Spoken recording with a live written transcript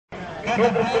ये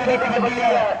दूसरी कबड्डी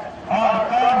है और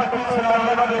कम दूसरा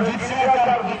वाले जीत से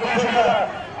कर कोशिश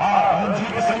और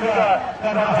जीत सिंह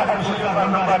कर कोशिश का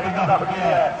बनना बाकी का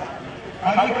है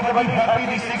आगे कबड्डी हैप्पी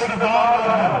डिस्ट्रिक्ट दौर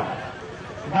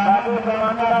दादू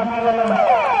जवान का मिला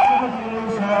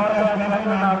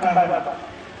नाम का जाता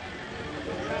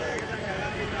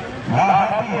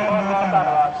हैप्पी है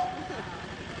धन्यवाद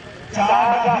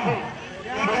चार है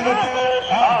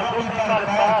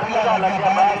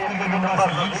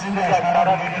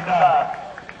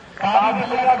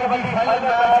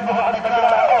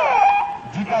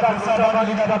जीता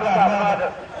दूसरा धन्यवाद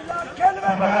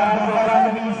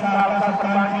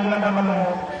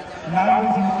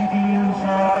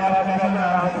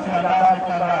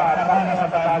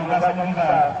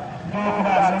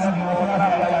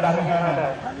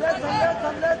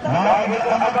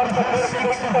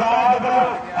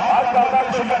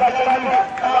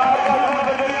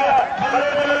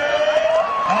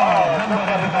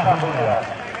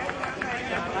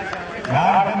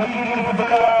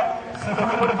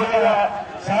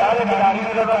सारे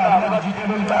खिलाड़ी जीते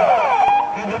मिलता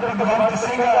भगवंत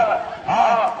सिंह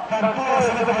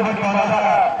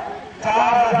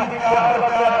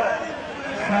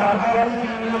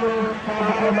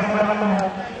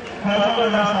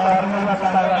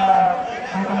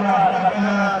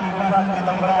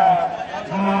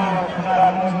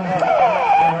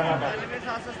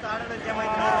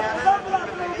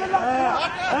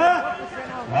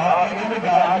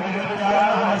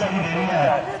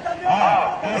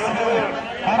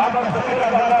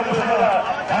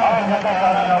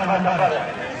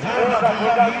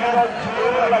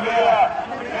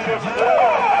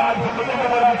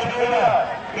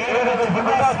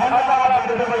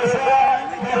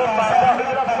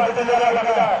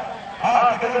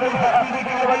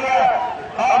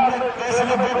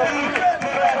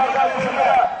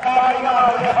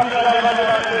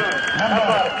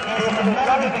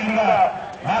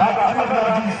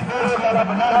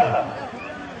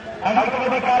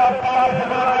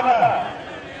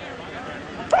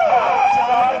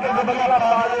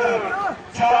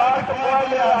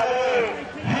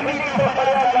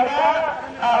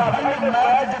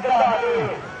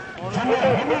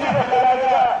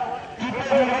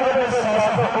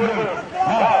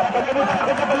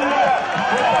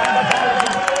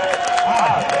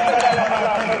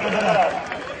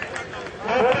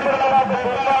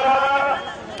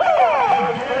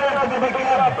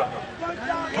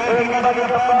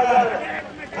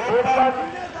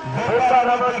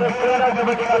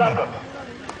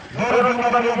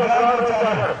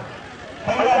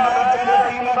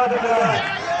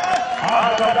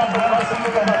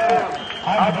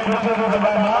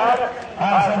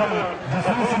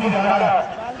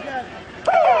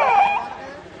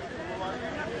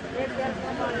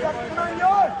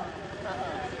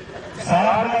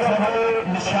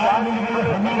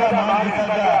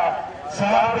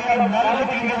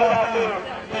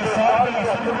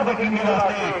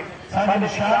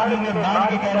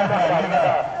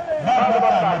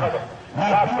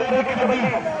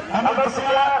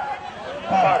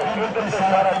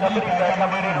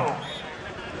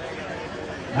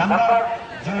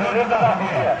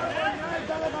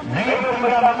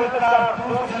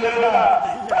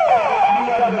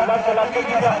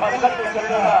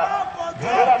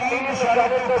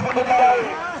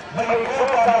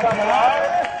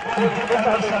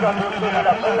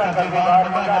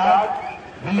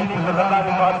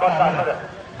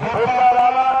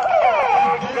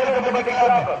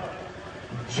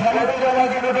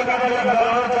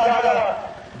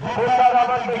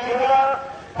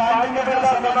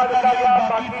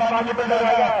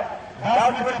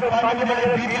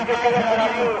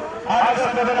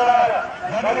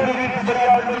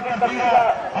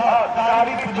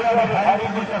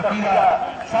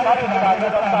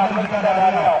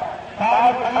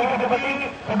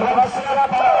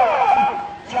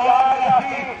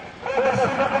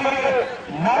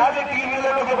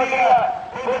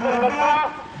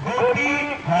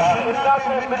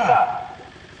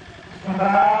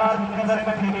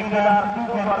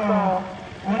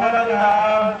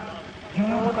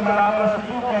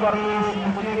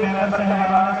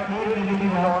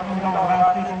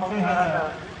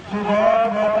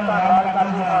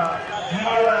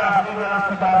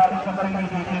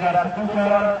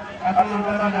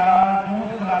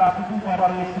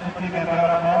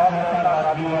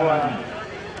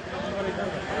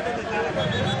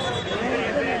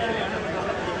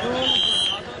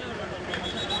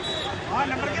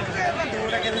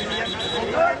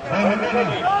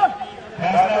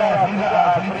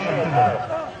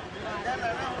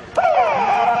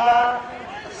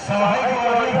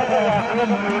रेफरी ने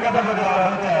मूवी का बदलाव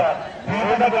होता है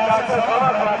ये का विकास से सवा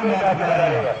खिलाड़ी में जा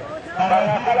रहे हैं पर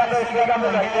रेफरी का तरीका का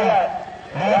लग गया है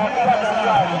रेफरी का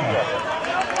फैसला आ रही है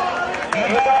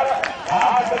इधर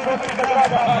आज को कितना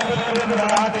शासन में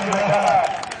बना दे रहा है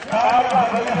सारा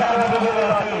बड़ी सारा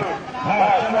बदलाव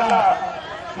माशाल्लाह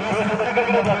ये सिस्टम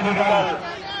के बदलाव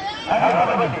है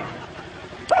कबड्डी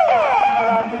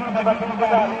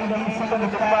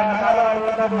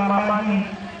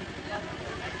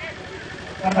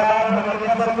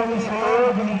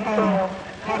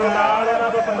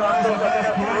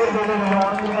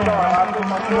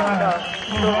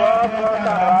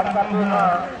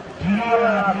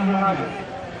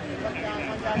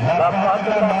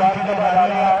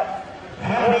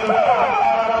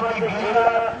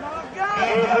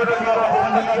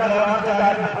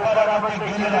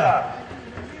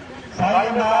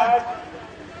साइनाथ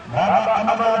बाबा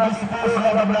अमर स्पोर्ट्स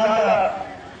क्लब बनाया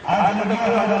आज लगे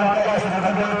हमारा का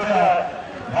संघर्ष है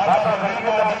बाबा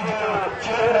भैया जी जो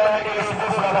चेयर है के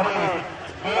स्पोर्ट्स क्लब में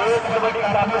इस कबड्डी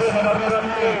का में सर्विस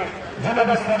में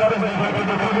जनता सर्विस में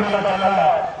जो मिला चला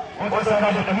वो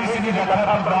सारा कमीशन की जगह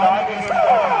पर बना के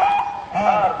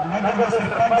और नगर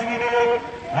सरपंच जी ने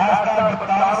रास्ता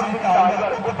बताओ से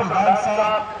टाइगर को प्रधान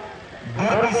साहब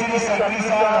डेप्यूटी सेक्रेटरी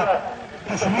साहब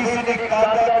कश्मीर से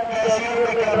कागज कैशियर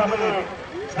के क्लब में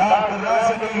स्टार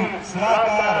प्रशासनी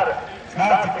सलाहकार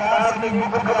स्टार प्रशासनी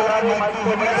मुख्य प्रधान मंत्री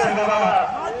होने से लगा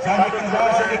सारे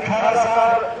प्रशासनी खारा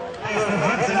साहब इस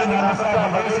जित से नमस्कार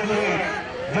बड़े से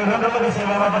जो नंबर की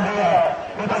सेवा बन रही है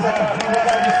वो तो सर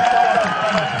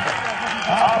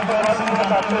आप द्वारा से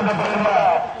बताते हैं बोलूंगा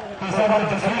कि सर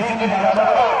जसवीर सिंह ने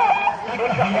लगा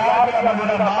एक हजार का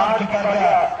निर्माण कर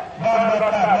दिया बहुत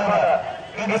बड़ा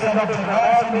कि सर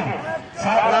प्रशासन ने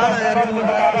सारा शहर में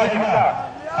बड़ा किया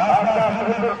आपका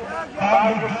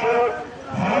काम किए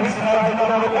पुलिस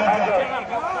राजनीति में आया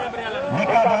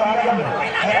निका बारियम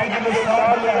एक्टिविटी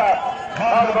स्टार्ट किया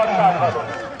बहुत बड़ा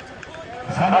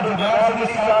सारा प्रशासन ने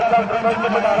सारा प्रबंध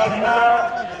में बड़ा किया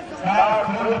सारा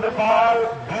खुद पाल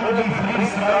दिल्ली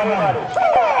पुलिस राजनीति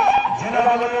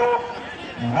जिन्होंने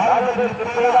नारे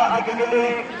तेरा अकेले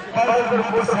पर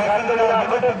लोगों से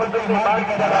हटकर बड़े मार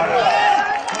के चला गया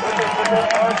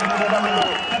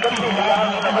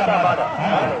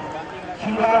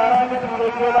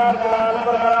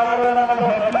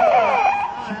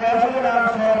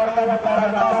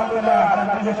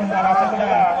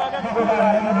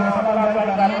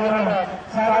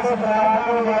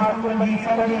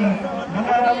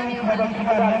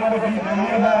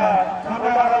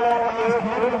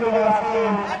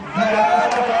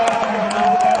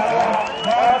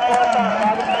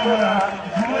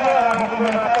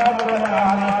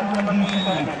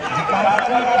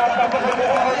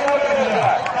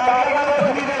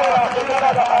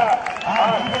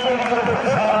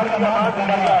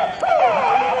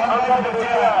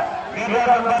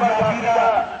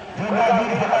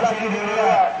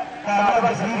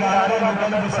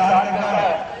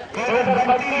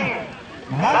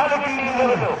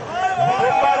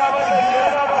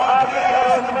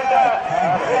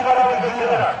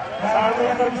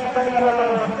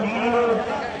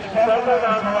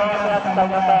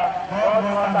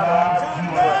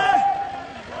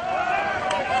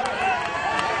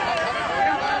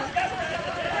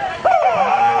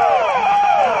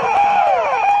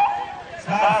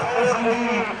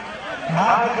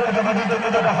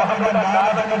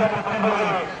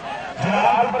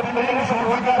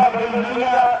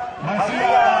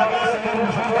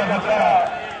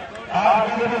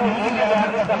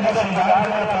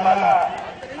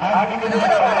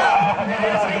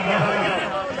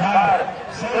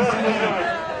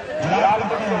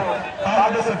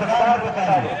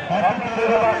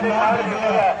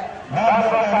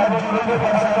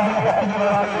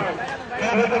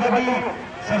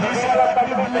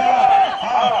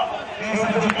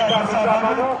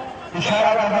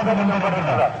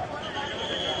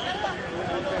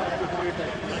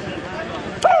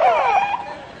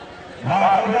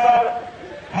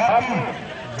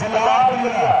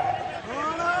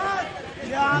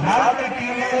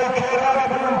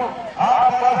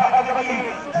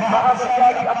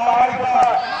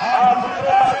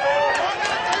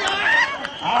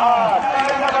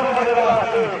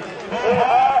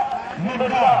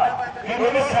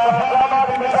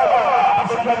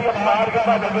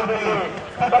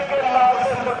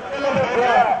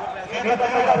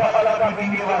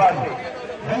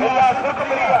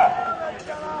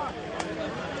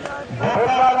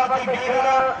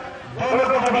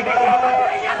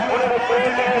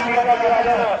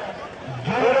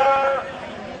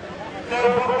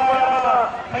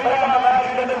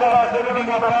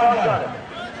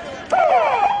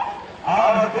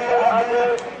आज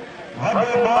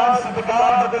वड्डे मान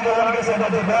सत्कार दिते जाणगे साडे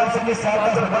जरनैल सिंह साहब दा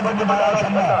सरपंच जमाल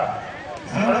शर्मा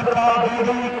संगतपाल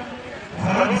देवी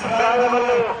फौजी सरकार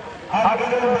वाले आगे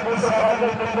मोटर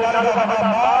साइकिल दिते जाणगे बड़ा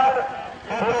मार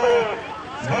ते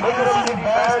जगत सिंह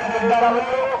बैस कनेडा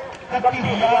वालों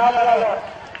 31,000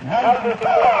 नंद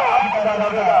दिता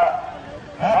जाएगा।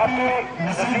 हैप्पी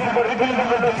नसीब को निकल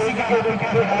गए देसी के के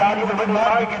खिलाड़ी को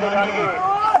मार के जाएंगे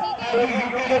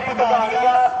यूके के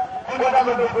प्रधानिया उन्होंने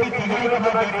में बेटी तिगड़ी के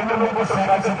बेटे में को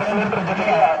सारा सफल पर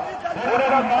जगह उन्होंने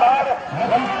मार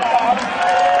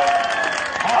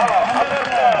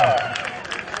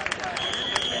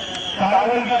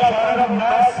ताली का सारा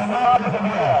मैच समाप्त हो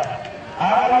गया।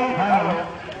 आगे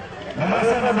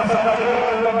नमस्ते नमस्कार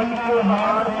लगी को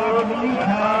मार को नहीं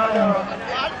खाया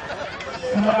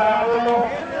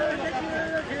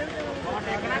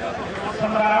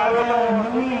सम्राटो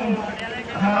मुनि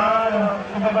खान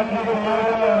कबड्डी के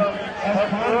लोग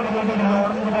स्पोर्ट के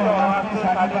लोग वापस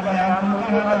साथ का बयान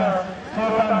करते हैं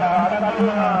सोता डाटा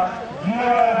करना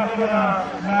जिया रखना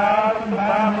नाम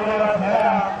नाम मेरा है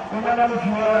उन्होंने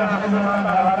जिया रखना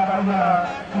डाटा करना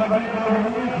कबड्डी के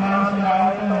मुनि खान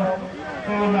सम्राटो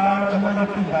तो नाम उन्होंने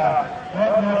किया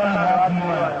बहुत बड़ा नाम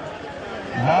है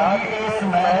लाग इस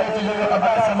मैच में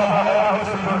अदा संभाला हो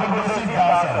सुरगुसी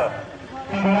दास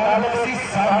नाल सी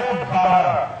 12.5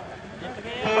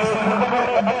 तो सुरगुर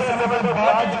अदे समय पर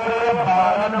बाद जोड़े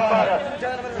 12 नंबर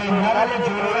नाल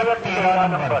जोड़े 13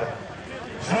 नंबर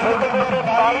सुरगुर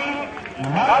 22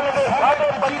 नाल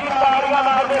 25 तालियां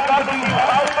मार के कर दी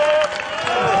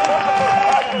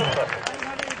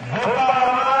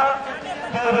भोपालमा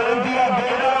तो रंजिया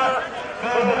बेड़ा तो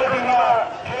रंजिया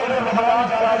खेल मैदान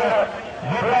जा रहा है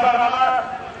भोपालमा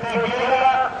ते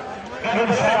गेरा इन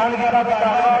शान का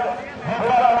ताराड़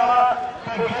भोपालमा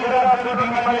ते गेरा दोनों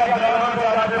टीमें में ग्राउंड जा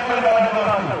रहा है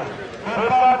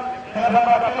ऊपर तेरा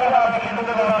तेरा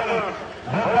खेलने वाले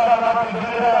भोपालमा ते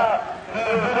गेरा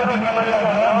दोनों टीमें में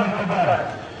ग्राउंड जा रहा है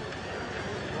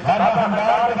बाबा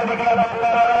भंडार के निकला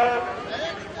भोपालमा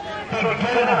ते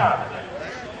गेरा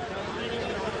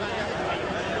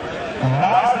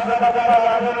लास्ट का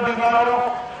दोनों टीमों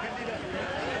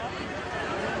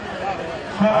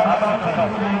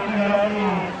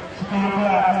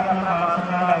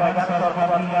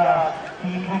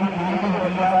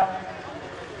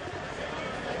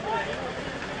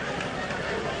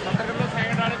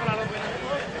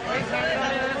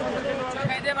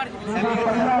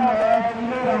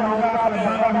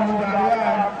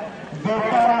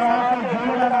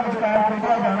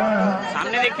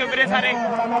सामने देखियो मेरे सारे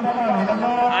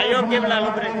आइयो के बुला लो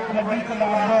मेरे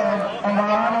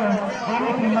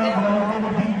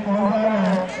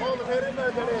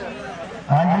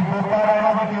हाँ जी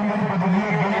गोपाराना की टीम की बदली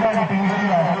गेरा की टीम की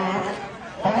आज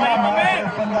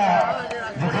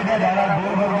जिसने ज्यादा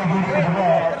दूर वर्ग में जीत कर हुआ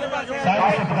सारे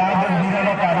सत्कार में मीरा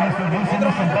का कार्य से दूसरे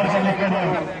संपर्क से लेकर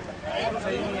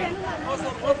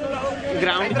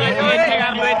ग्राउंड के इथे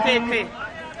कर लो इथे इथे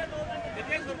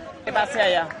के पास से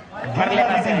आया परले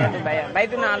पास से तू भाई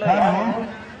तू ना लो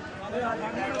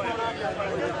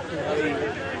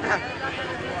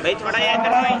भाई थोड़ा यार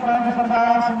इधर भाई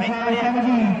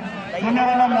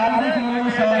इन्होंने लालू टीम को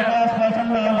स्पेशल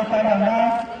नाम दिता जाना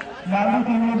लालू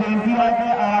टीम ने बेनती है कि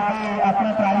आप अपना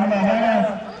प्राइज ले लेना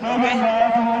तो मैं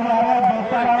मैच हो जा रहा है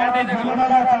दोस्तों का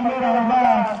जिम्मेदार का सामने रहूंगा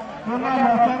उन्होंने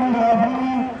मौके की रेफरी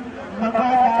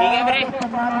ठीक है ब्रेक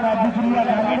सम्मान राज्य के लिए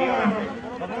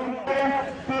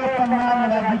सम्मान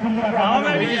राज्य के लिए आओ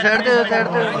मैं साइड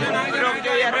पे रुक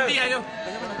जाओ यार आ जाओ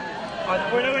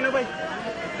कोई ना भाई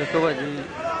देखो भाई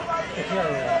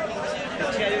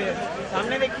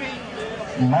सामने देखिए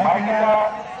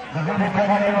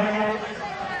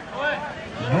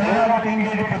टीम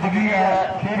की पदवी है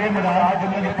खेल मैदान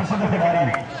जिले के प्रसिद्ध खिलाड़ी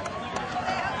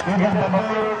इधर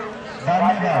बब्बू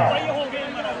दानेगा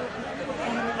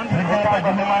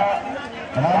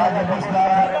राजा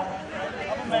जबरस्तार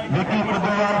विकी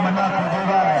कुदवार मन्ना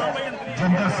कुदवार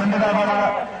जिंदर संधरा वाला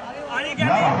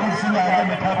लाभीर सिंह आगे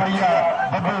मिठा पड़िया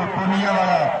बब्बू पूनिया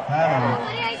वाला है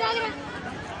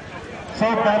सो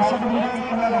दर्शक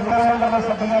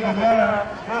सपना गया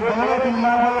वो दोनों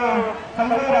टीमों को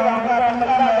कल्ले रहेगा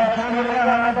पंद्रह मैच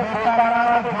खेलेगा बेतारा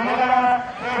खेलेगा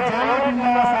जो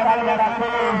टीमें सारे इलाके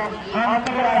में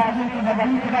अंतर्राष्ट्रीय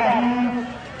कबड्डी खिलाड़ी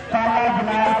सारा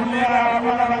खिलाड़ी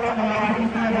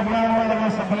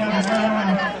सपना गया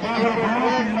ये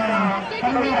दोनों टीमें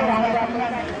कल्ले रहेगा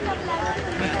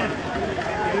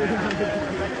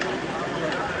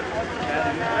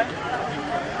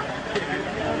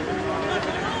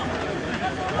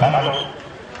हेलो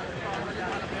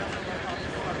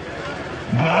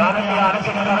ध्यान में आने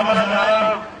से नंबर बनाए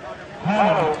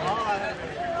हेलो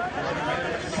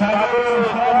सारे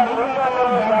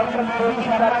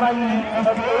शर्मा जी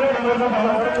स्टेट लेवल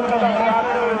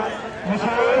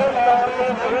विशेष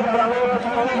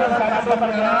तौर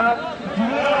पर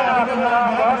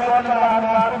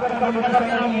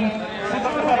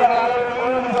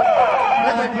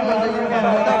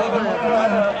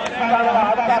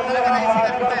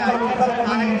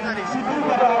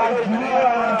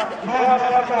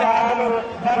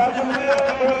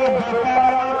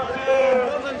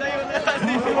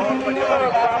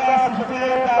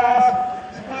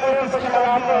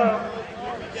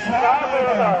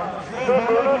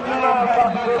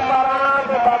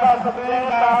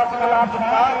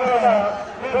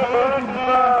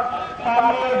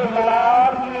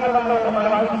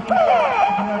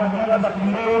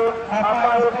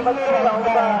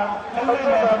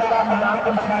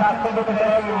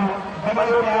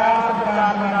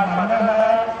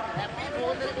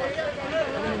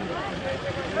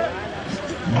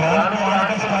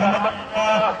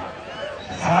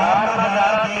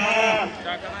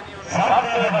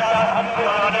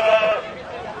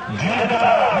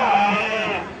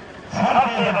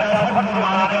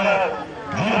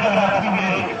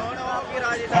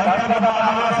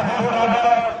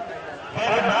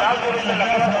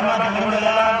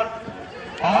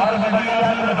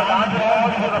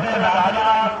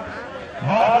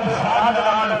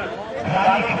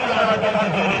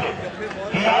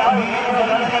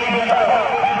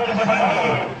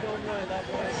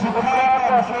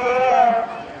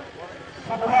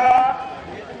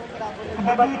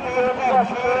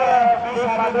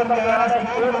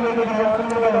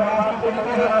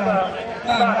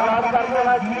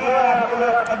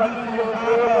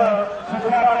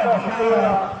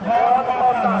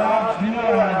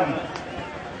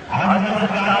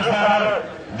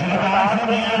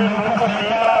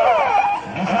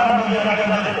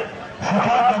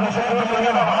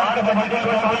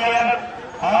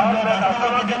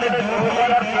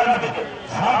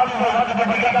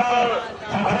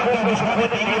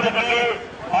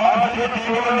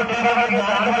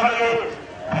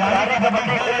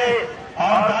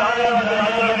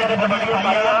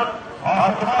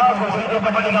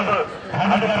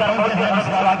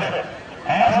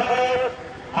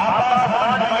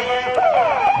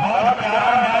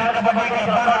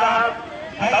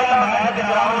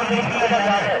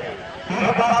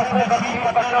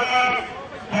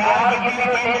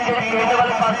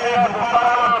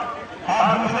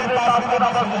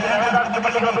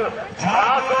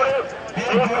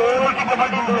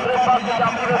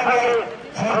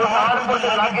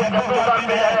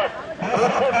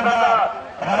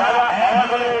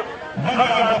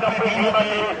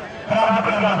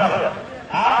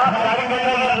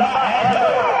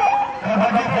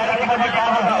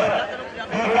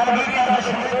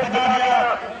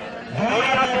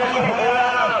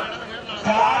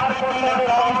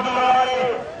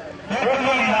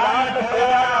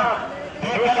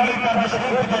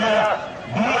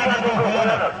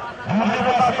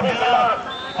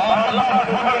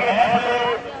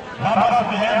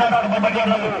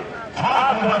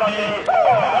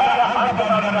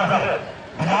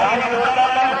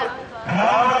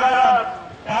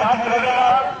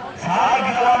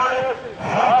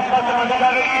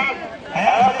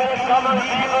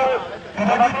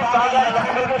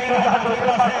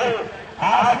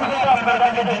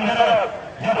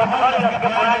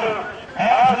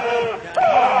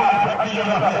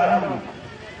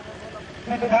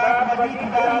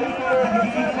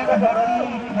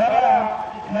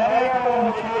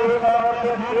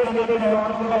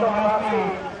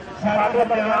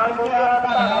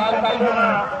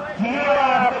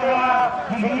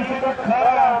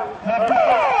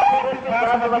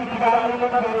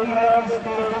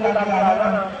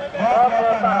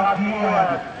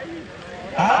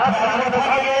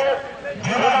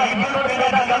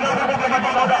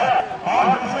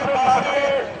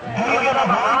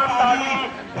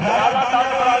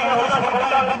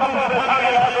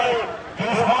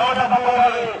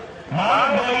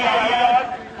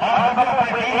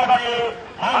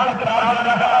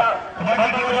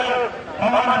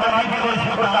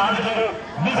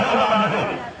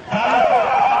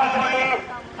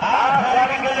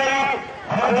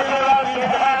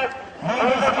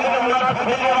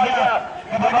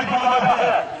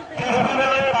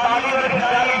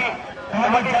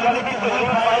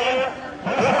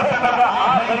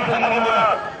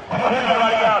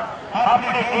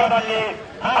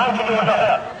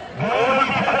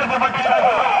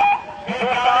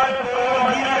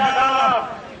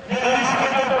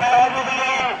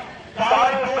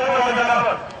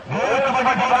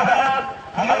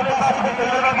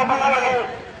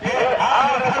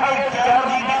देखोगे चैन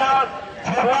जी का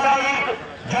छोटा लीग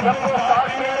जब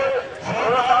स्टार्ट में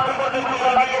 16 साल को बिल्कुल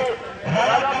लगे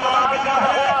राजा कमाल करना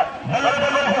है बल्ले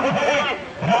बल्ले हो गई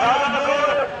राजा जरूर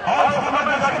और समझ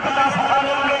सकता है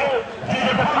सारे होंगे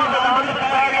जिसे हम नाम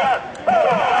लिखाया गया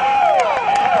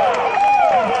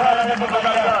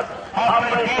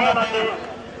आपने टीम में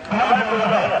काम किया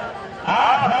है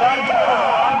आप सारी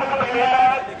आपको प्लेयर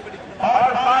और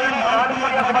सारी मानवीय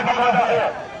कबड्डी का है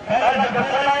पहले जब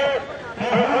पहले ये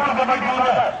कबड्डी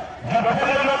का जब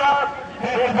पहले लगा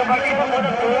ये कबड्डी का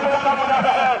जरूर का बना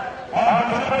है और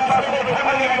दूसरे पास से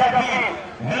देखने नहीं जाती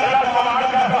मेरा कमाल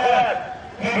का है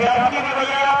कि जाति में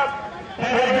भैया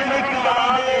तेरे जिले की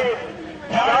आने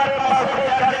चार पास से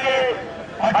चले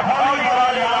 28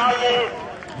 वाले आने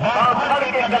बाहर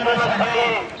के गले सहे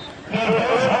ये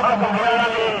देश का बुनियाद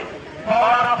है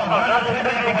और आप भारत से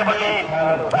नहीं कबड्डी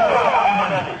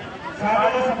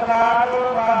सारे सरकार को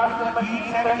बात की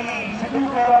चली शुरू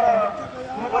कर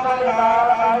मुकदमा लाल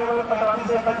आयोग तरफ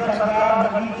से सरकार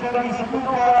की चली शुरू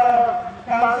कर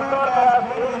कांसो का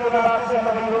पूरे रात से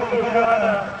लगे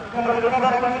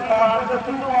कमलका की बात से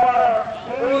शुरू कर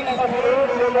कोई ऐसे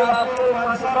लोग आपको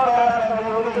कांसो का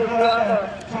सहयोग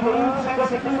शुरू से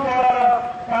शुरू कर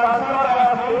कांसो का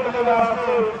पूरे रात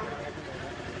से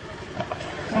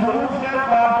शुरू से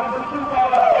बात शुरू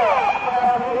कर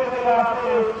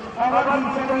हमारी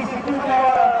चली शुरू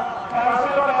कर कांसो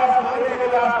का पूरे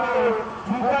रात से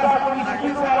मुकदमा की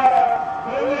शुरू कर कोई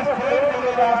ऐसे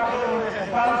लोग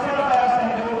कांसो का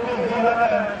सहयोग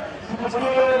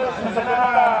सुचिए सजना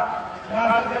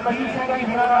राष्ट्र परिषद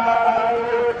की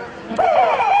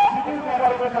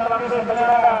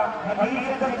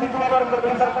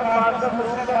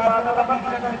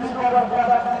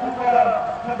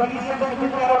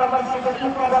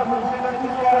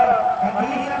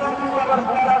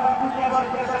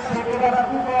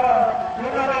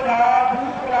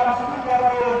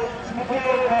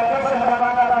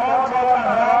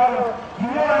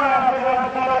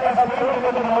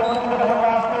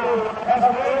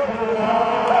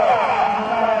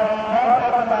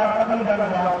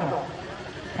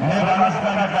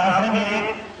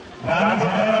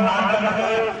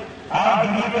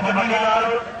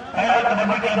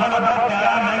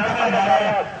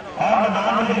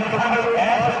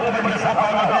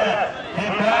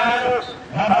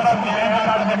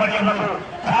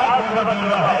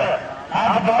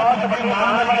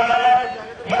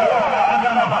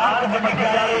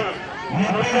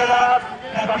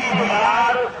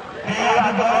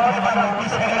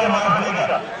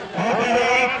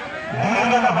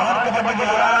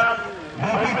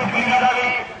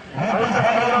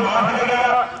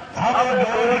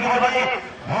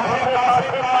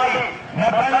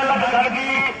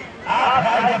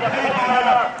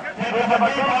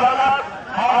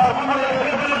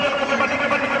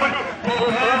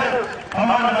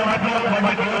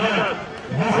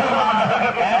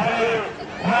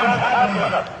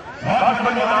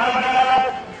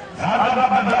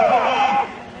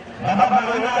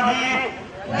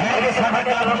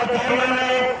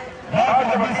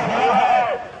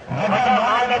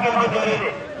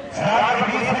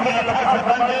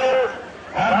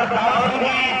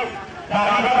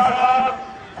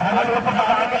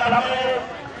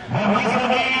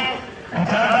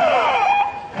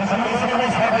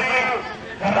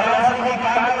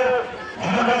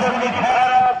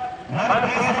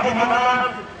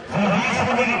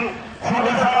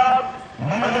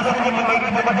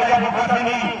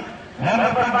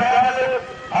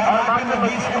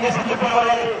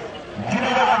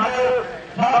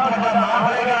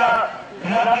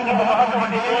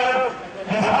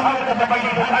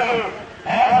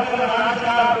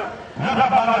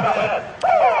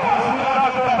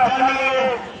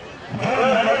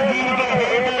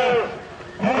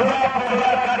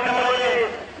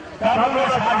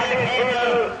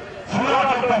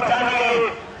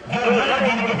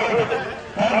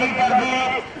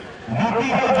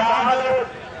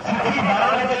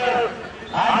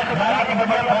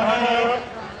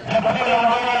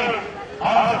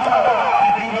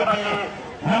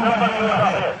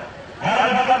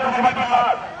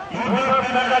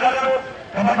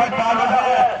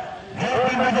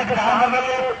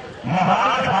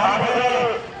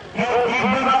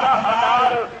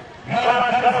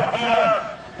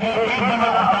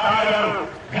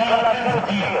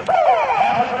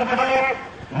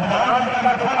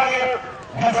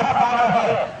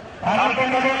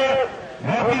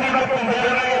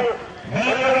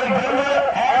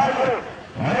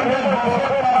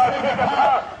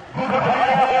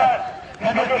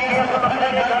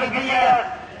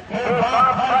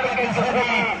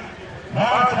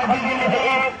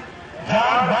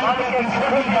किसी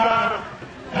भी जान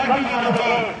कभी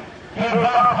नहीं कि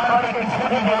बात खा के किसी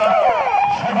भी जान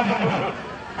शब्द नहीं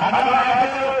अगर मैं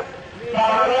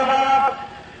कारोबार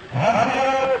हंसे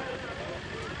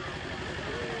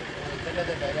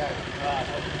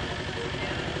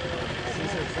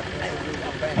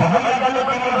बहुत ज़्यादा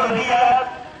टीम होती है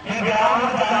कि ग्राउंड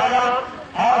में जाना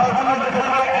और समझ में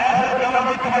ऐसे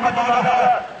कबड्डी को बताना है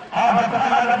और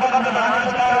बताना लगभग मैदान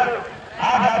कर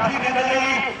आज आपकी के लिए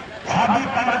छाती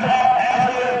पंडित है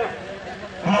ऐसे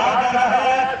मार करना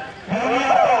है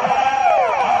दुनिया को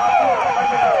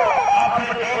अपने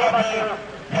टीम में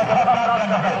जैसा प्राप्त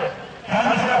करना है ध्यान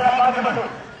से प्राप्त करना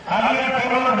अभी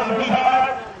टीम में बोलती है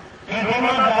कि टीम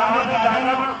में ग्राउंड में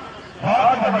जाना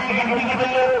बहुत बड़ी गिनती के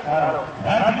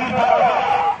धरती पर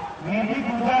मेरी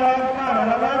पूजा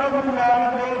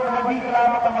कबड्डी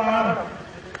क्लब कमान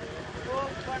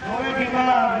दोनों टीम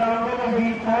ग्राउंड में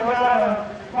भी पहुंचा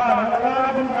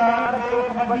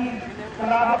कबड्डी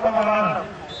क्लब कमान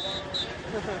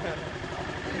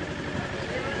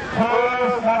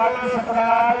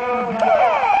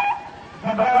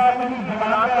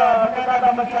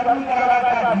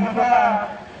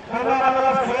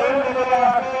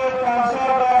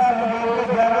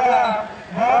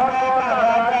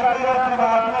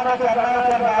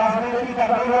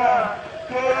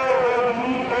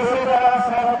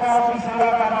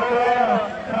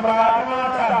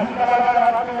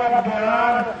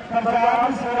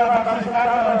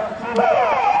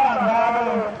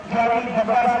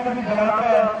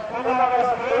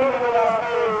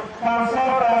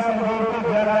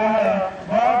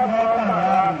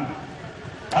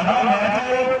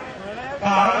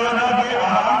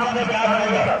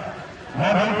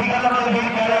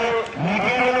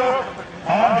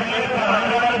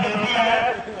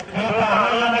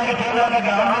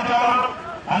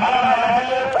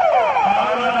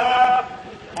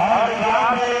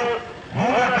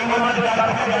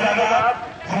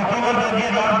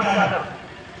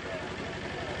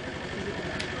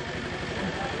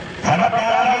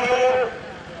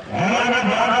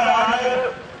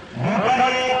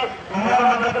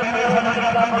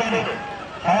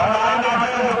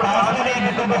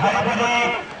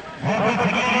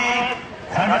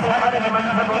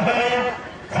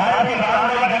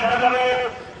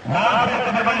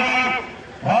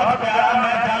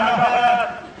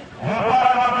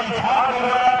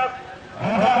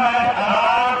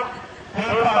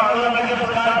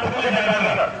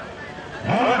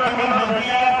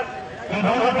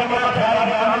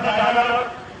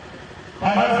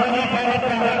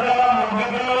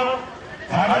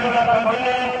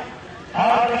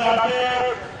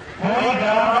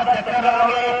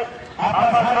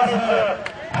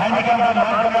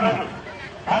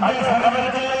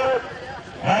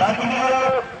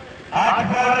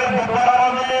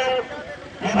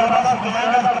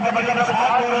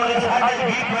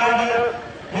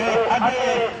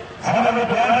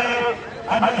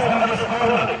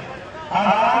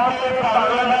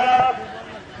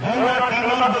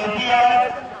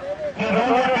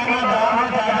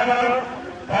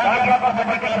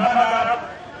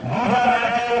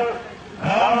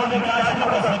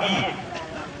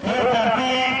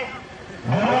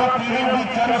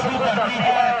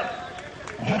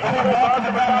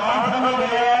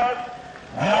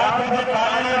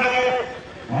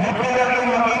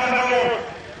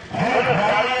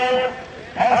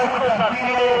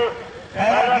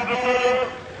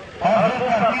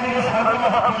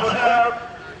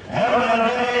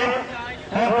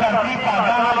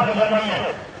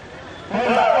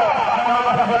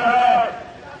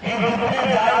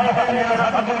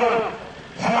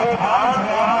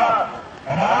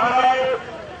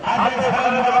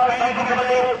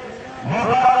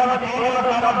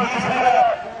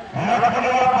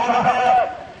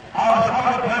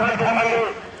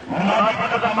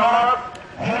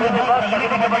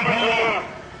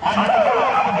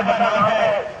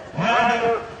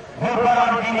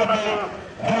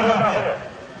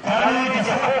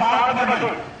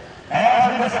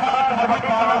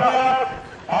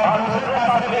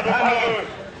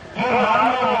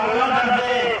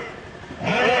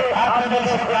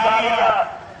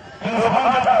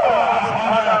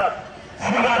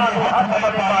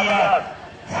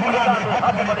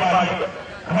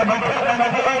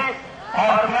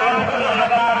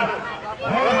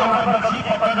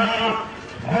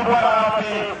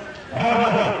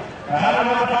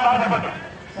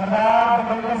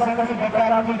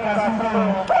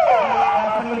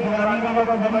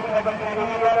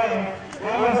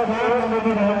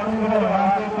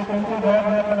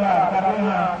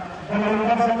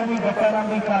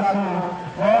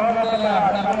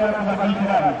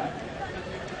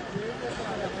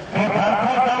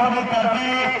खालसा काम नहीं करती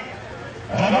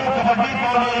जब कबड्डी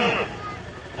पाने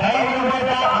कई मुंडे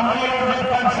का अमले उड़े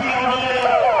पंछी उड़े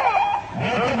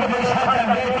देश विदेशा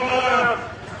चंडे टूर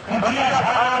कुचिया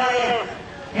छाने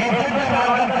इधर से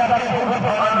मांगन करके हुए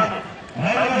पाने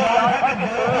मैंने याद है कि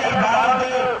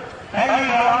 2012 पहली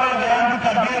राउंड में बयान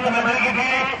कर दिया कबड्डी की थी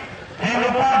ये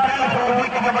पार्टी छोड़ी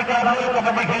कबड्डी का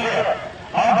कबड्डी खेले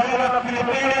और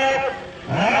फिलिपीन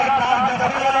लगातार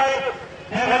दफे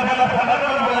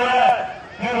बोला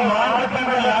कि मानसिक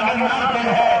में लागत ना पे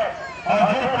है और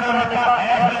जिस तरह का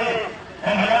ऐसे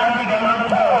इंग्लैंड की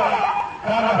गवर्नमेंट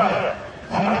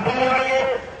सुनते हुए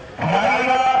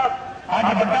हमारा आज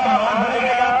बड़ा मान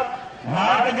बढ़ेगा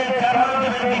मार्ग के चरणों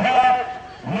में बेटी है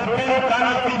मुद्दे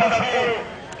कानून की बसे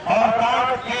और काम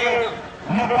के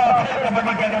मुकाबले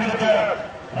कबड्डी अकेडमी से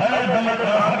बड़े बड़े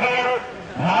कर सके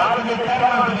मार्ग के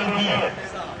चरणों में बेटी है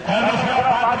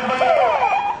पात्र में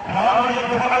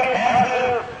ऐसे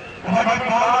कबड्डी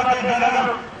काम के जन्म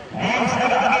नीम से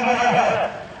आगे बढ़े है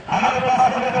हमारे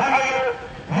पास देखेंगे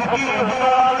मुखी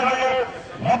उद्योग लगे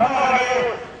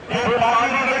एक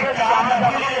पानी के चार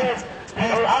नदी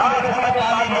एक आगे समय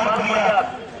पानी मार दिया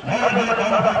मेरे दिल का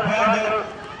फ्रेंड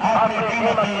आपने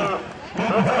कीमत दिया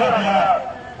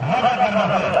हमारा करना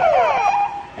है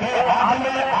कि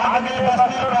आगे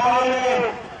बसने वाले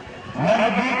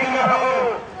नजदीक में हो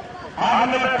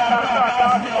आगे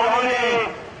आकाश में आए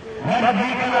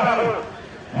नजदीक में हो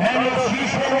मैंने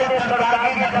शीशे में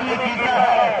तरकारी नकली कीता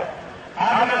है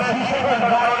आगे शीशे पर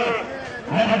जाए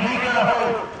नजदीक में हो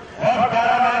और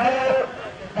प्यारा मैंने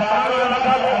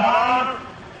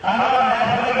हमारा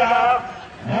मैसेज का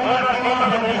मूल टीम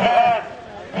देती है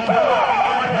कि जो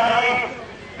आगे जाए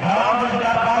गाँव में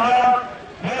जा पाएगा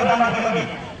ये बना देगी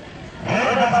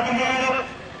मेरे दस्ती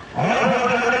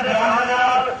मेरे ग्रामीण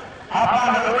आप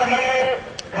करिए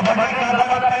कबड्डी का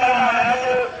बड़ा पहला मैच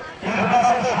एक पास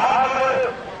शाहकोट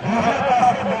दूसरे पास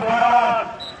दोबारा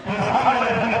सामने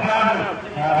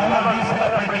दूसरे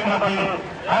टीमों की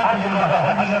आप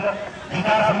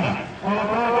जीता समझी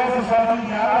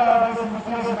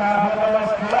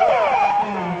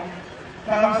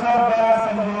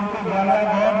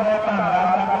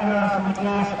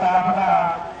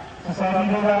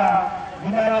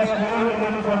जिन्होंने स्कूल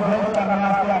को उपलब्ध करने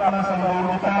वास्ते अपना सहयोग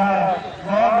देता है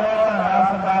बहुत बहुत धन्यवाद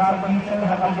सरदार सरजीत सिंह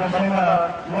हरजिंदर सिंह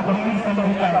लखवीर सिंह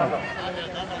जी का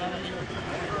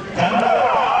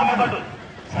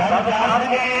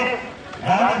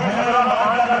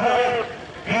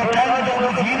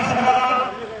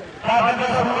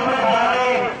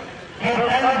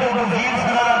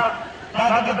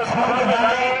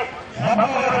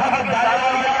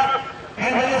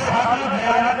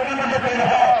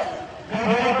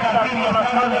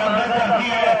करती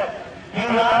है ये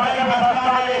नारायण मस्ता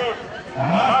में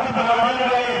मस्त दरवाजे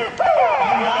में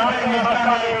नारायण मस्ता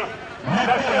में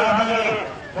नृत्य राधे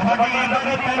कबड्डी अंदर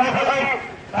पहले से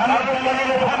ताले चलने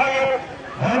लगे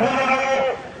धंधे लगे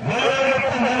मेरे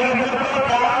बिल्कुल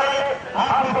चलाए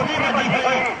आप उठी बची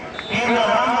है ये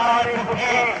नाम आए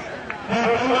उठे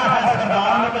पूरा है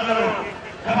सरदार मतलब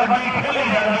कबड्डी खेली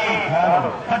जाती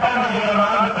पता नहीं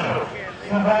जवान करो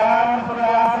सरदार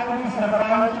प्रयास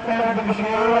सरपंच के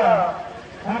विशेष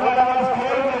पूरा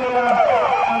खेल मिलेगा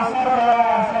अवसर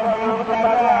सहयोग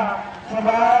करेगा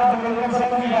सरदार दविंदर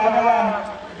सिंह जी यादव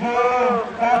जो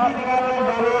काफी दिनों में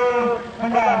मेरे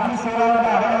पंजाब की सेवा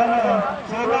निभा रहे हैं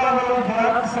सेवा में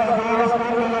जरूरत सहयोग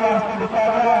खेल मिलने वास्ते दिता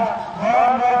गया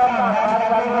बहुत बहुत धन्यवाद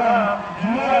करते हैं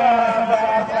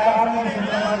सरदार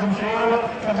प्रयास विशेष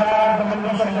सरदार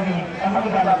दविंदर सिंह जी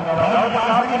अमल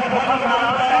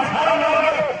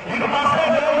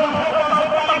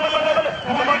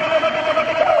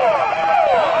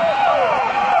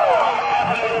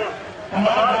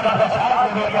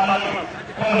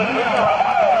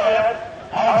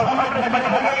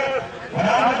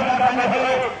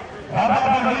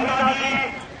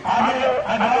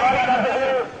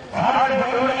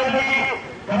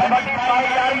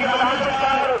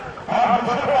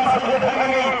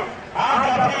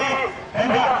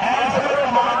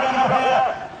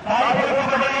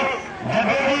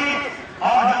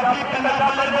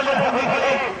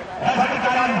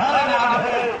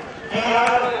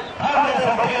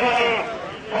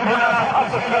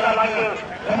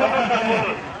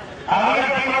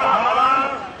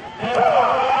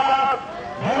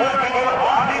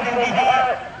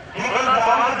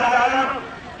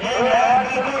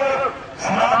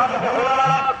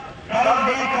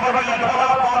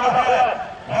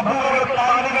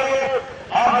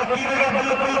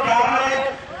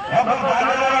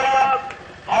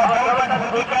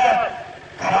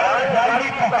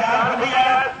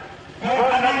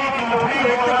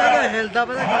मिलता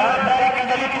पता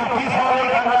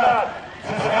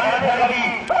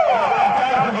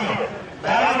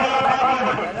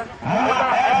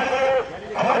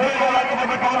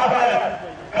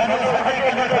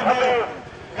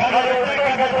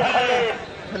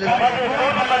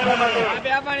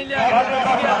पानी लिया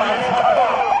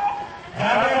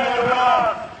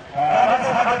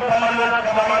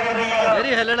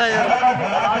मेरी हिलना यार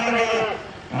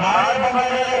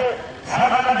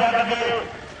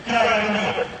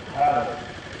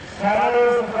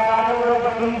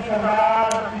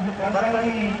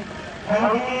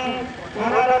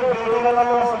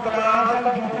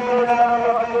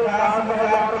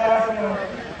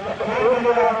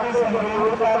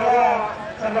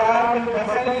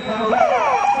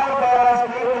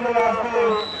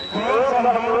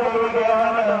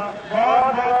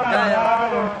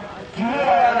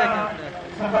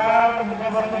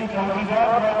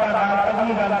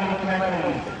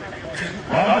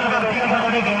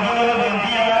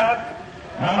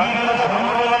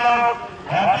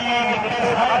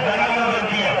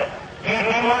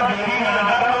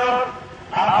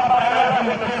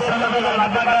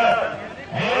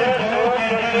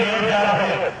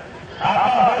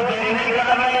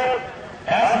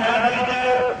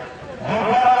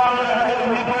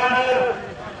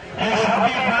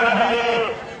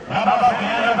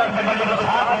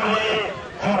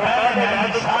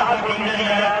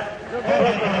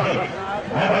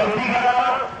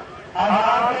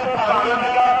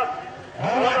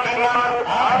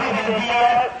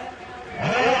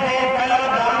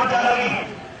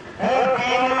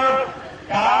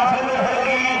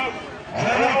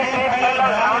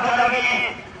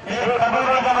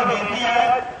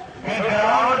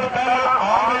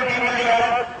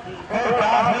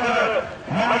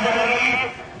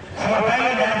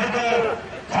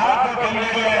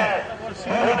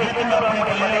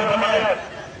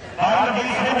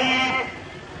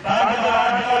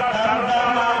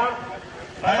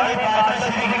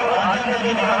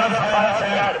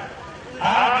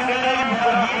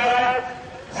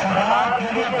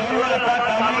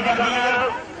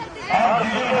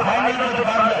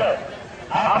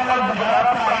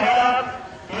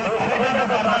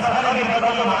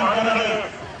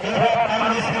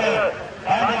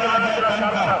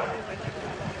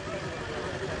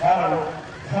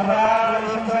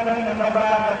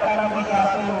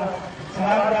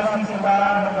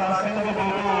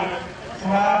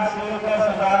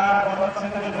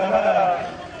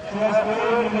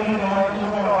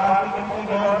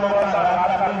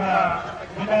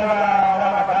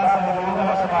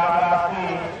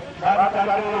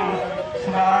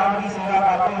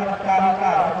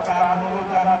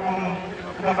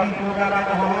Kabaddi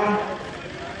Tournament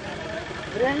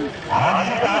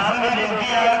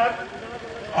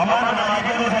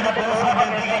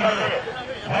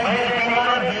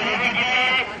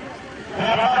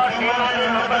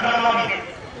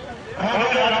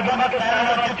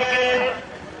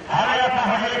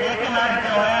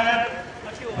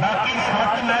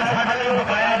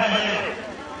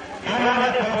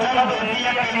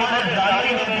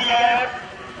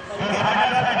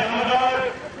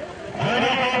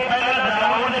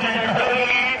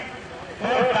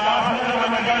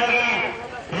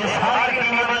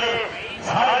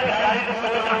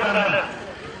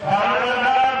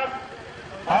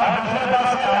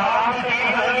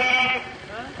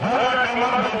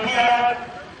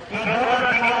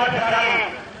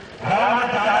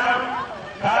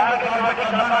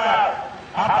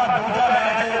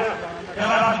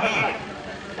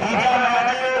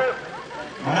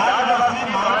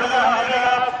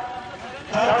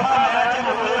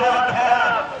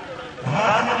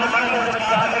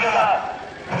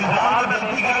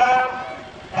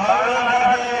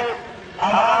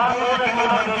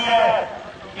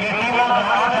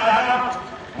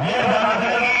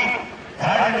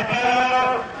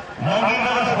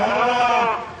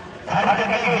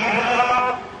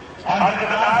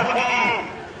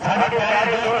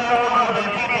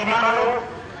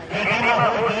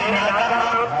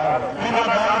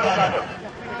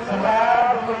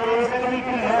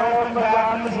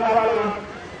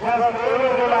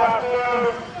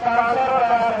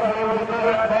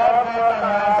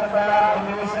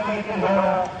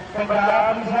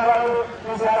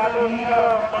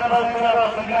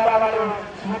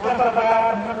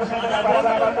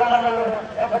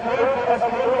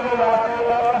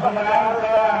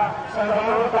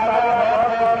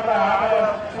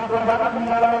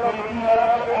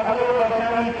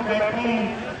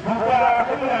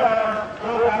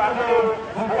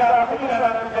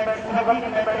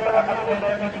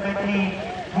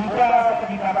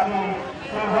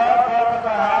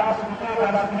सूखे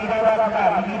दर्शक वीरों का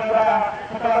खिडारी वीरों का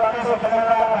कटौते सिखने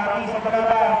का बाकी सिखने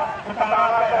का कताना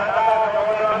भैरों का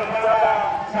नौजवान वीरों का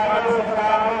सारे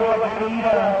सरकार के वीर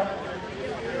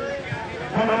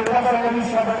मनोहर सिंह जी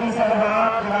सबकी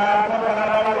सलमान गुलाबपुर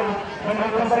कलावाले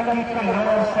मनोहर सिंह जी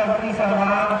भैरों सबकी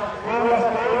सलमान वो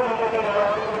स्टेज के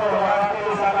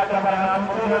वास्ते सारा कैमरा